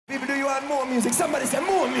want more music. Somebody say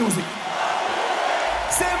more music.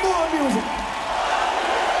 Say more music.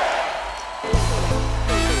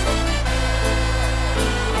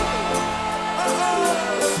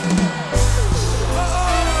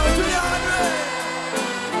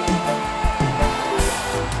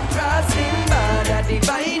 Crossing border,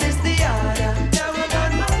 divine is the order. Now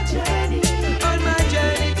I'm on my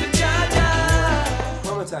journey to Jah.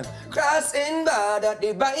 One more time. Crossing border,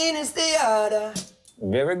 divine is the order.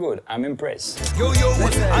 Very good. I'm impressed. Yo, I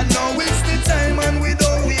know it's the time and we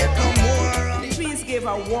don't wait no more. Please give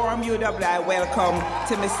a warm UWI welcome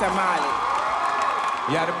to Mr. Marley.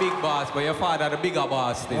 You're the big boss, but your father the bigger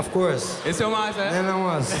boss. Still. Of course. It's your master? Then I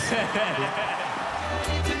was.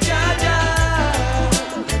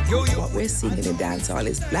 What we're seeing in the dance hall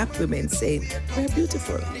is black women saying, we're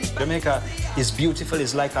beautiful. Jamaica is beautiful,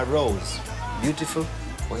 it's like a rose. Beautiful,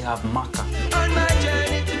 we have maca. On my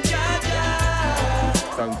journey to Jah.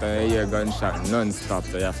 Sometimes you hear gunshot non-stop,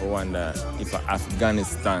 so you have to wonder if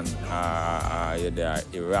Afghanistan or you're there,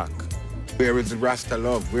 Iraq. Where is the Rasta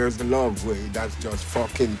love? Where's the love? Wait, that's just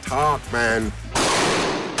fucking talk, man.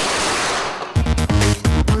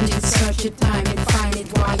 Search it, time it, find it,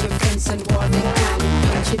 while your friends and war mentality.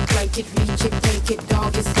 Punch it, break it, reach it, take it,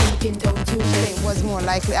 dog is sleeping, don't you think? It was more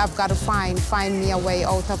likely I've got to find me a way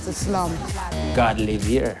out of the slum. God live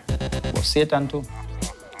here, but Satan too.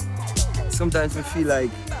 Sometimes we feel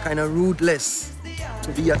like kind of ruthless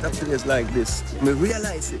to be at a place like this. We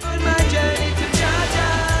realize it. On my journey to Jah.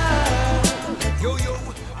 Yo,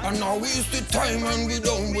 and now is the time and we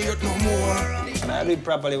don't wait no more. I do it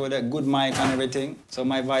properly with a good mic and everything, so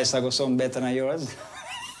my voice will sound better than yours.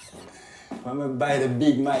 When I buy the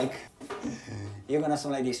big mic, you're gonna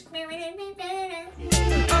sound like this. On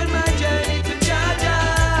my journey to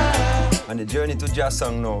Jah. And the journey to Jah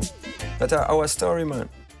song now. That's our story, man.